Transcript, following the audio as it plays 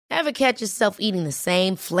Ever catch yourself eating the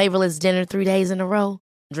same flavorless dinner 3 days in a row?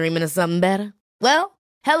 Dreaming of something better? Well,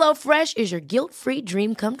 HelloFresh is your guilt-free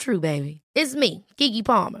dream come true, baby. It's me, Keke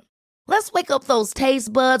Palmer. Let's wake up those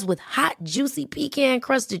taste buds with hot, juicy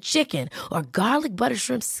pecan-crusted chicken or garlic butter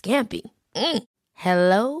shrimp scampi.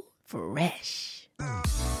 Hello Fresh.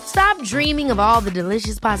 Stop dreaming of all the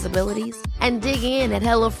delicious possibilities and dig in at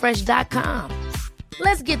HelloFresh.com.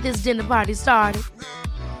 Let's get this dinner party started.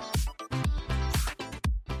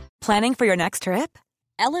 Planning for your next trip?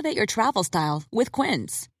 Elevate your travel style with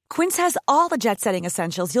Quince. Quince has all the jet-setting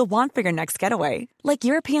essentials you'll want for your next getaway, like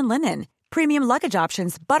European linen, premium luggage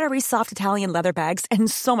options, buttery soft Italian leather bags,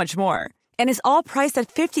 and so much more. And is all priced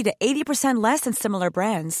at 50 to 80% less than similar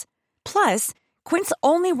brands. Plus, Quince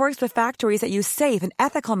only works with factories that use safe and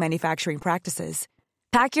ethical manufacturing practices.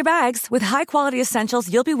 Pack your bags with high-quality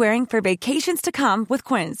essentials you'll be wearing for vacations to come with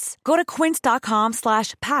Quince. Go to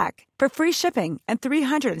quince.com/pack for free shipping and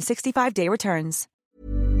 365-day returns.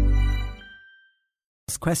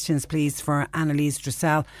 Questions, please, for Annalise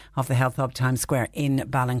Dressel of the Health Hub Times Square in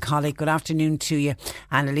Ballincollig. Good afternoon to you,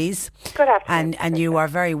 Annalise. Good afternoon. And you are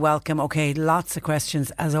very welcome. Okay, lots of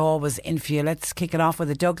questions as always in for you. Let's kick it off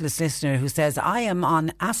with a Douglas listener who says, I am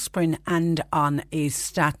on aspirin and on a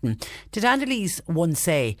statin. Did Annalise once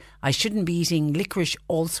say I shouldn't be eating licorice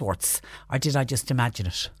all sorts, or did I just imagine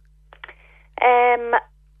it?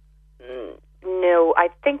 No, I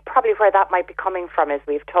think probably where that might be coming from is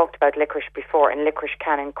we've talked about licorice before, and licorice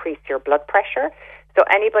can increase your blood pressure. So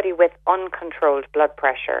anybody with uncontrolled blood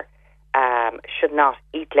pressure should not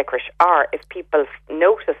eat licorice. Or if people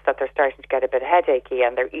notice that they're starting to get a bit headachy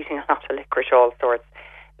and they're eating a lot of licorice all sorts,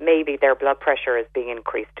 maybe their blood pressure is being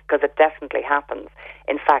increased, because it definitely happens.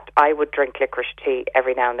 In fact, I would drink licorice tea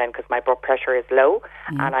every now and then because my blood pressure is low,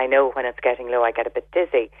 and I know when it's getting low I get a bit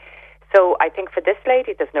dizzy. So I think for this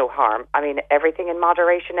lady, there's no harm. I mean, everything in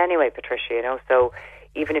moderation anyway, Patricia, you know. So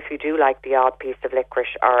even if you do like the odd piece of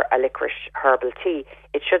licorice or a licorice herbal tea,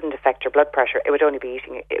 it shouldn't affect your blood pressure. It would only be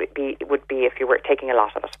it would be if you were taking a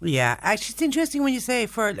lot of it. Yeah, actually, it's interesting when you say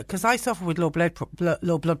because I suffer with low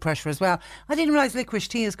blood pressure as well. I didn't realise licorice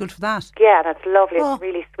tea is good for that. Yeah, that's lovely. Oh. It's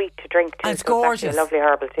really sweet to drink too. And it's gorgeous. It's a lovely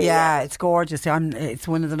herbal tea. Yeah, it's gorgeous. It's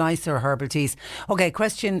one of the nicer herbal teas. Okay,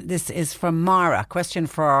 question. This is from Mara. Question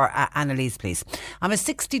for Annalise, please. I'm a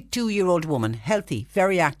 62-year-old woman, healthy,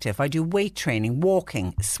 very active. I do weight training,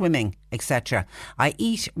 walking, swimming, etc. I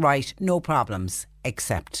eat right, no problems,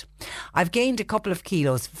 except I've gained a couple of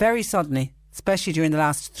kilos very suddenly, especially during the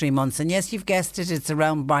last 3 months. And yes, you've guessed it, it's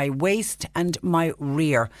around my waist and my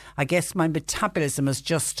rear. I guess my metabolism has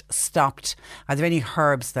just stopped. Are there any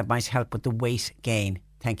herbs that might help with the weight gain?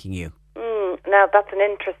 Thanking you. Now, that's an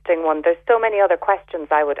interesting one. There's so many other questions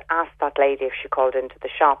I would ask that lady if she called into the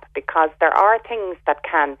shop, because there are things that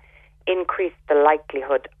can increase the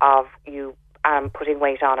likelihood of you putting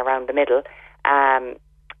weight on around the middle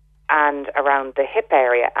and around the hip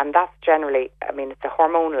area, and that's generally, I mean, it's a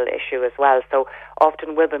hormonal issue as well, so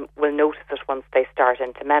often women will notice it once they start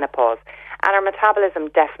into menopause, and our metabolism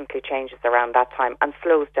definitely changes around that time and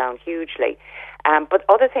slows down hugely. But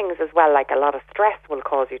other things as well, like a lot of stress will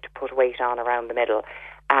cause you to put weight on around the middle.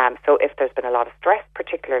 So if there's been a lot of stress,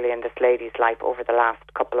 particularly in this lady's life over the last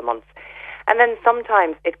couple of months. And then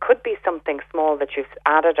sometimes it could be something small that you've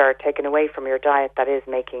added or taken away from your diet that is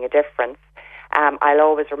making a difference. I'll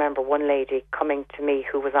always remember one lady coming to me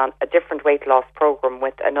who was on a different weight loss program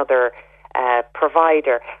with another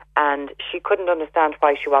provider, and she couldn't understand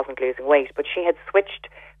why she wasn't losing weight, but she had switched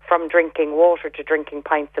from drinking water to drinking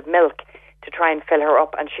pints of milk to try and fill her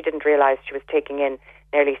up, and she didn't realise she was taking in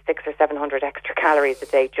nearly 600 or 700 extra calories a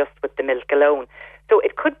day just with the milk alone. So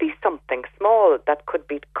it could be something small that could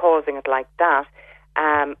be causing it like that.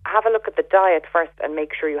 Have a look at the diet first and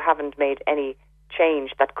make sure you haven't made any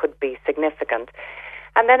change that could be significant.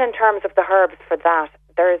 And then in terms of the herbs for that,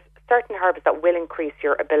 there's certain herbs that will increase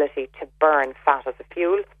your ability to burn fat as a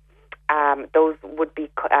fuel. Those would be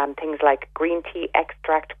things like green tea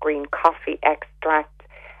extract, green coffee extract,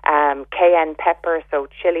 cayenne pepper, so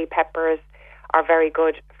chili peppers are very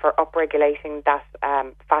good for upregulating that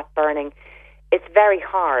fat burning. It's very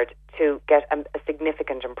hard to get a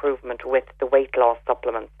significant improvement with the weight loss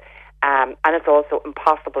supplements. And it's also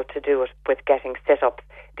impossible to do it with getting sit-ups.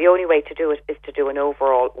 The only way to do it is to do an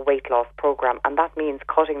overall weight loss program, and that means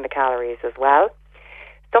cutting the calories as well.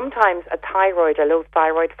 Sometimes a thyroid or low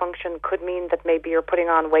thyroid function could mean that maybe you're putting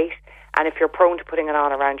on weight, and if you're prone to putting it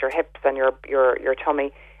on around your hips and your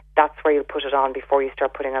tummy, that's where you'll put it on before you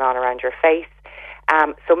start putting it on around your face.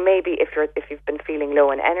 So maybe if you've been feeling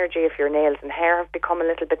low in energy, if your nails and hair have become a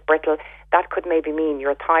little bit brittle, that could maybe mean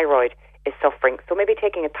your thyroid is suffering. So maybe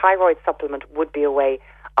taking a thyroid supplement would be a way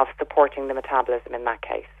of supporting the metabolism in that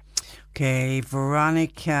case. Okay,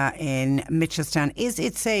 Veronica in Mitchelstown. Is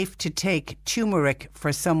it safe to take turmeric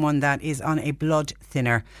for someone that is on a blood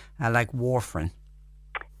thinner like warfarin?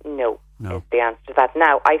 No, is the answer to that.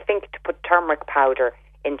 Now, I think to put turmeric powder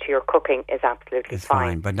into your cooking is absolutely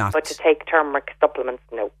fine. But to take turmeric supplements,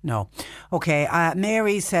 no. No. Okay,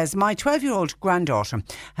 Mary says, my 12-year-old granddaughter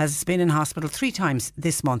has been in hospital 3 times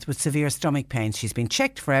this month with severe stomach pains. She's been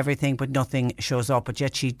checked for everything, but nothing shows up. But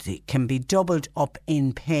yet she can be doubled up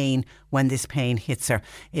in pain when this pain hits her.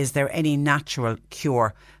 Is there any natural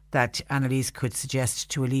cure that Annalise could suggest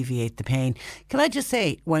to alleviate the pain? Can I just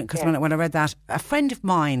say, when I read that, a friend of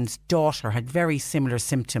mine's daughter had very similar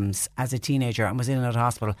symptoms as a teenager and was in and out of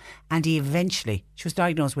hospital, and she was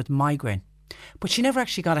diagnosed with migraine, but she never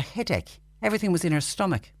actually got a headache. Everything was in her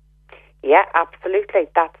stomach. Yeah, absolutely.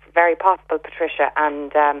 That's very possible, Patricia,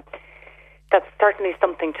 and that's certainly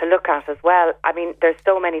something to look at as well. I mean, there's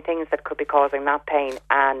so many things that could be causing that pain,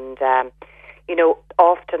 and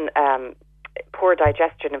often poor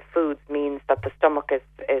digestion of foods means that the stomach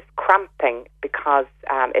is cramping because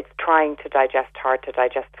it's trying to digest hard to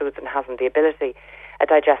digest foods and hasn't the ability. A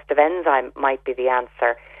digestive enzyme might be the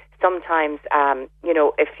answer. Sometimes,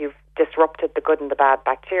 if you've disrupted the good and the bad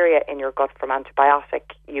bacteria in your gut from antibiotic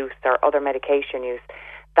use or other medication use,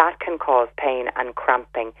 that can cause pain and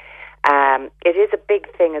cramping. It is a big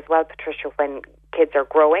thing as well, Patricia, when kids are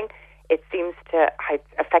growing. It seems to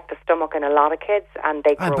affect the stomach in a lot of kids, and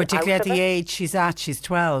they grow out of it. Particularly at the age she's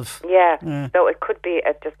 12. Yeah. So it could be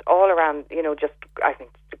just all around, I think,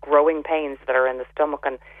 growing pains that are in the stomach.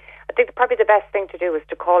 And I think probably the best thing to do is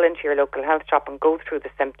to call into your local health shop and go through the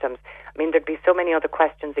symptoms. I mean, there'd be so many other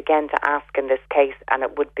questions again to ask in this case, and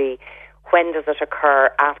it would be, when does it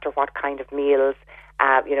occur, after what kind of meals,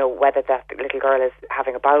 whether that little girl is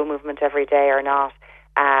having a bowel movement every day or not.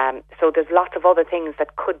 So there's lots of other things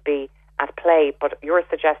that could be at play, but your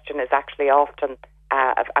suggestion is actually often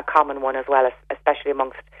a common one as well, especially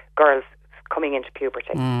amongst girls coming into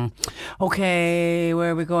puberty. Okay,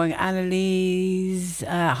 where are we going? Annalise.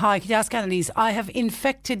 Hi, can you ask Annalise? I have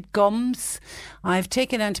infected gums. I've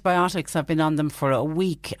taken antibiotics. I've been on them for a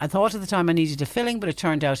week. I thought at the time I needed a filling, but it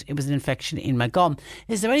turned out it was an infection in my gum.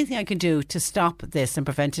 Is there anything I can do to stop this and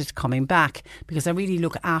prevent it coming back? Because I really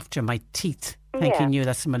look after my teeth. Thanking you.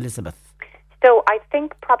 That's from Elizabeth. So I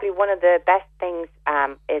think probably one of the best things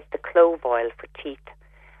is the clove oil for teeth.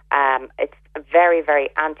 It's very, very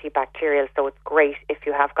antibacterial, so it's great if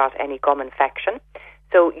you have got any gum infection.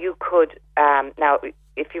 So you could, now,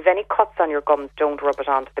 if you've any cuts on your gums, don't rub it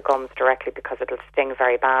onto the gums directly because it'll sting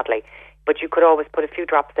very badly. But you could always put a few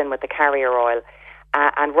drops in with the carrier oil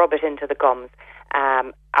and rub it into the gums.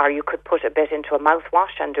 Or you could put a bit into a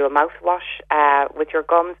mouthwash and do a mouthwash with your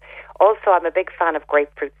gums. Also, I'm a big fan of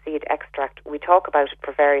grapefruit seed extract. We talk about it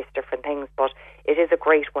for various different things, but it is a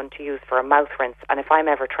great one to use for a mouth rinse. And if I'm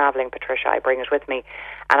ever travelling, Patricia, I bring it with me,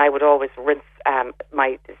 and I would always rinse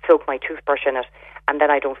soak my toothbrush in it, and then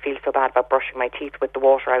I don't feel so bad about brushing my teeth with the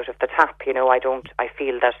water out of the tap. I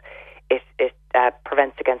feel that it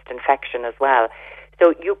prevents against infection as well.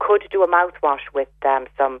 So you could do a mouthwash with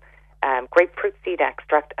some grapefruit seed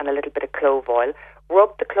extract and a little bit of clove oil.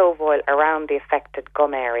 Rub the clove oil around the affected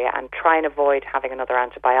gum area and try and avoid having another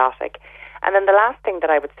antibiotic. And then the last thing that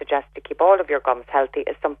I would suggest to keep all of your gums healthy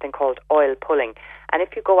is something called oil pulling. And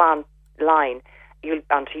if you go online,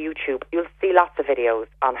 onto YouTube, you'll see lots of videos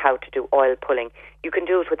on how to do oil pulling. You can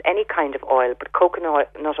do it with any kind of oil, but coconut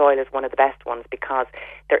oil is one of the best ones because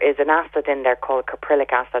there is an acid in there called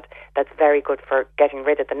caprylic acid that's very good for getting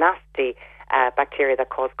rid of the nasty bacteria that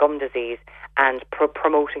cause gum disease and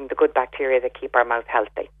promoting the good bacteria that keep our mouth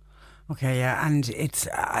healthy. Okay, yeah, and it's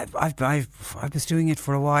I was doing it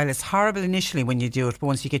for a while. It's horrible initially when you do it, but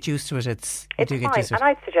once you get used to it, it's fine. And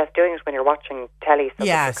I'd suggest doing it when you're watching telly, so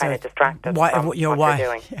that you're kind of distracted from what you're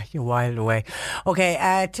doing. Yeah, you're wild away. Okay,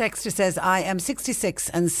 texter says, I am 66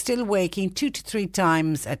 and still waking 2 to 3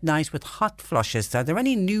 times at night with hot flushes. Are there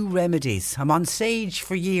any new remedies? I'm on Sage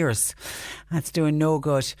for years. That's doing no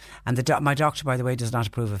good. And my doctor, by the way, does not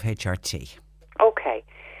approve of HRT. Okay.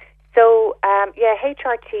 So,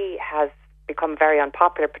 HRT has become very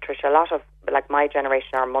unpopular, Patricia. A lot of, like my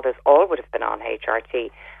generation, our mothers all would have been on HRT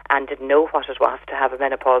and didn't know what it was to have a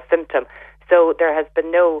menopause symptom. So there has been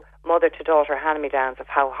no mother-to-daughter hand-me-downs of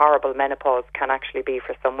how horrible menopause can actually be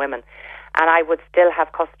for some women. And I would still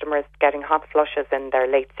have customers getting hot flushes in their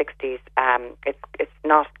late 60s. It's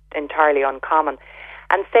not entirely uncommon.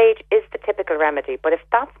 And Sage is the typical remedy. But if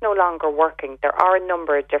that's no longer working, there are a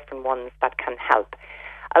number of different ones that can help.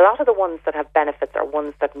 A lot of the ones that have benefits are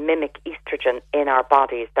ones that mimic estrogen in our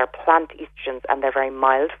bodies. They're plant estrogens and they're very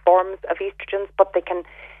mild forms of estrogens, but they can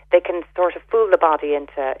sort of fool the body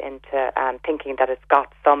into thinking that it's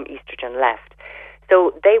got some estrogen left.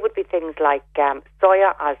 So they would be things like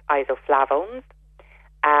soya as isoflavones.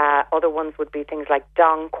 Other ones would be things like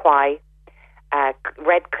dong quai.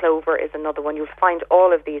 Red clover is another one. You'll find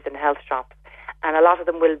all of these in health shops. And a lot of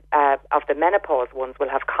them will, of the menopause ones, will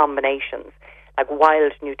have combinations. Like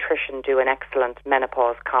Wild Nutrition do an excellent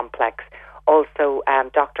menopause complex. Also,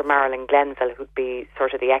 Dr. Marilyn Glenville, who'd be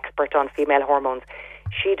sort of the expert on female hormones,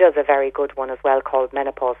 she does a very good one as well called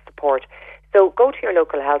Menopause Support. So go to your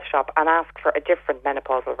local health shop and ask for a different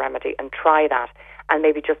menopausal remedy and try that, and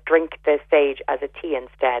maybe just drink the sage as a tea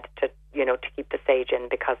instead to keep the sage in,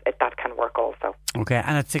 because that can work also. Okay,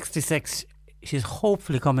 and at 66, she's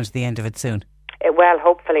hopefully coming to the end of it soon. Well,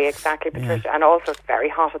 hopefully, exactly, Patricia. Yeah. And also, it's very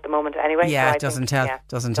hot at the moment anyway. Yeah, so it doesn't help.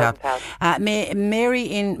 Doesn't help. May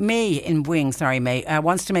in Wing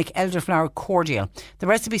wants to make elderflower cordial. The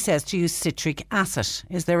recipe says to use citric acid.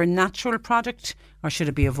 Is there a natural product, or should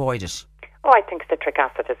it be avoided? Oh, I think citric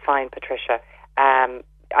acid is fine, Patricia.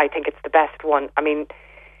 I think it's the best one. I mean,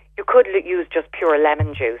 you could use just pure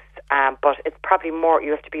lemon juice, but it's probably more. You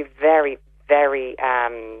have to be very, very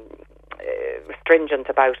stringent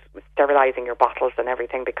about sterilising your bottles and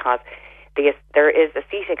everything, because there is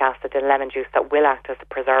acetic acid in lemon juice that will act as a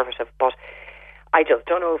preservative, but I just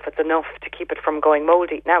don't know if it's enough to keep it from going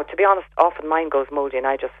mouldy. Now, to be honest, often mine goes mouldy and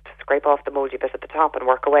I just scrape off the mouldy bit at the top and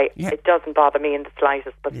work away. Yeah. It doesn't bother me in the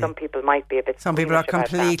slightest, but some people might be a bit. Some people are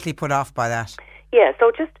completely put off by that. Yeah,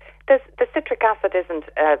 so just the citric acid isn't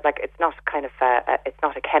it's not it's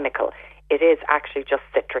not a chemical. It is actually just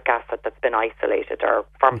citric acid that's been isolated or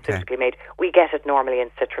pharmaceutically made. We get it normally in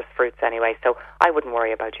citrus fruits anyway, so I wouldn't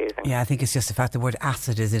worry about using it. Yeah, I think it's just the fact the word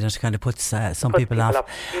acid is in it kind of puts some people off.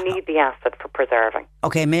 You need the acid for preserving.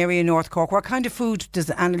 Okay, Mary in North Cork, what kind of food does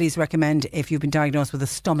Annalise recommend if you've been diagnosed with a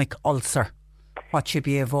stomach ulcer? What should you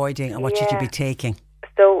be avoiding and what should you be taking?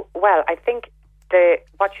 So, well, I think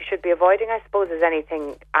what you should be avoiding, I suppose, is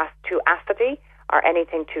anything too acidy or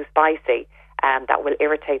anything too spicy. That will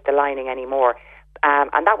irritate the lining anymore.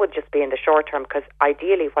 And that would just be in the short term, because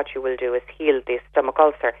ideally what you will do is heal the stomach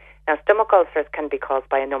ulcer. Now, stomach ulcers can be caused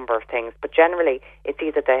by a number of things, but generally it's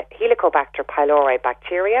either the Helicobacter pylori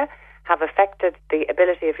bacteria have affected the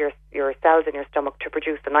ability of your cells in your stomach to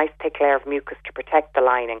produce a nice thick layer of mucus to protect the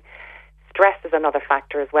lining. Stress is another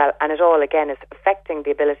factor as well, and it all again is affecting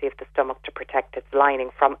the ability of the stomach to protect its lining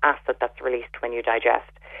from acid that's released when you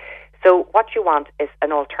digest. So what you want is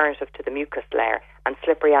an alternative to the mucus layer, and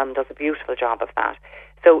slippery elm does a beautiful job of that.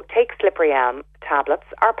 So take slippery elm tablets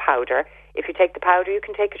or powder. If you take the powder, you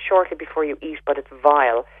can take it shortly before you eat, but it's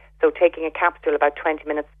vile. So taking a capsule about 20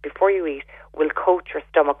 minutes before you eat will coat your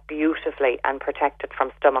stomach beautifully and protect it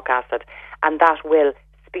from stomach acid, and that will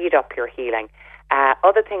speed up your healing.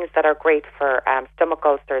 Other things that are great for stomach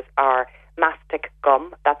ulcers are mastic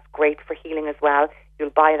gum. That's great for healing as well. You'll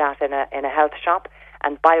buy that in a health shop.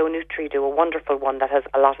 And BioNutri do a wonderful one that has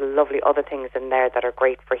a lot of lovely other things in there that are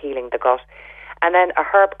great for healing the gut. And then a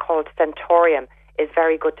herb called Centaureum is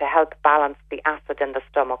very good to help balance the acid in the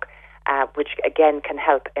stomach, which again can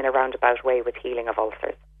help in a roundabout way with healing of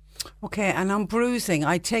ulcers. Okay, and on bruising,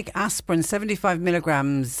 I take aspirin 75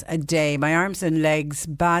 milligrams a day. My arms and legs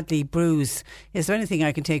badly bruise. Is there anything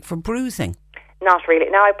I can take for bruising? Not really.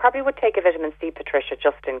 Now, I probably would take a vitamin C, Patricia,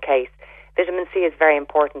 just in case. Vitamin C is very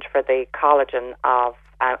important for the collagen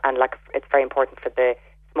it's very important for the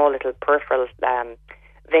small little peripheral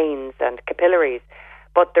veins and capillaries.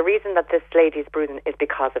 But the reason that this lady is bruising is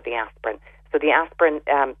because of the aspirin. So the aspirin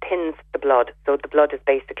thins the blood. So the blood is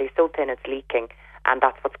basically so thin it's leaking, and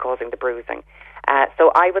that's what's causing the bruising.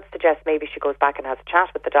 So I would suggest maybe she goes back and has a chat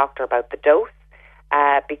with the doctor about the dose,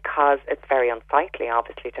 because it's very unsightly,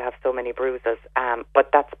 obviously, to have so many bruises.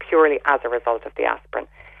 But that's purely as a result of the aspirin.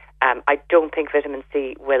 I don't think vitamin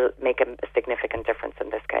C will make a significant difference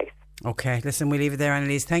in this case. Okay, listen, we'll leave it there,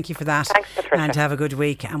 Annalise. Thank you for that. Thanks, Patricia. And have a good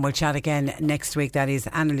week. And we'll chat again next week. That is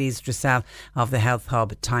Annalise Dressel of the Health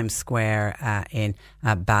Hub Times Square in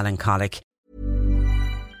Ballincollig.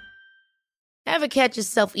 Ever catch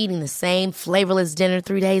yourself eating the same flavourless dinner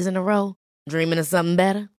 3 days in a row? Dreaming of something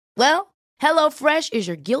better? Well, HelloFresh is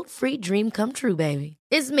your guilt-free dream come true, baby.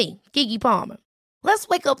 It's me, Keke Palmer. Let's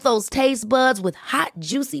wake up those taste buds with hot,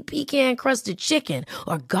 juicy pecan-crusted chicken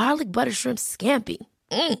or garlic butter shrimp scampi.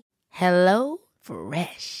 Hello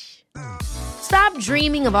Fresh. Stop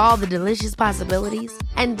dreaming of all the delicious possibilities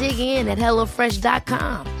and dig in at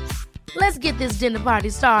HelloFresh.com. Let's get this dinner party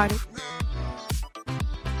started.